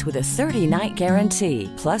sheets with a 30-night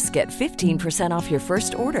guarantee. Plus, get 15% off your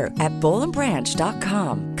first order at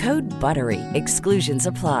bollandbranch.com. Code BUTTERY. Exclusions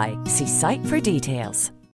apply. See site for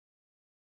details.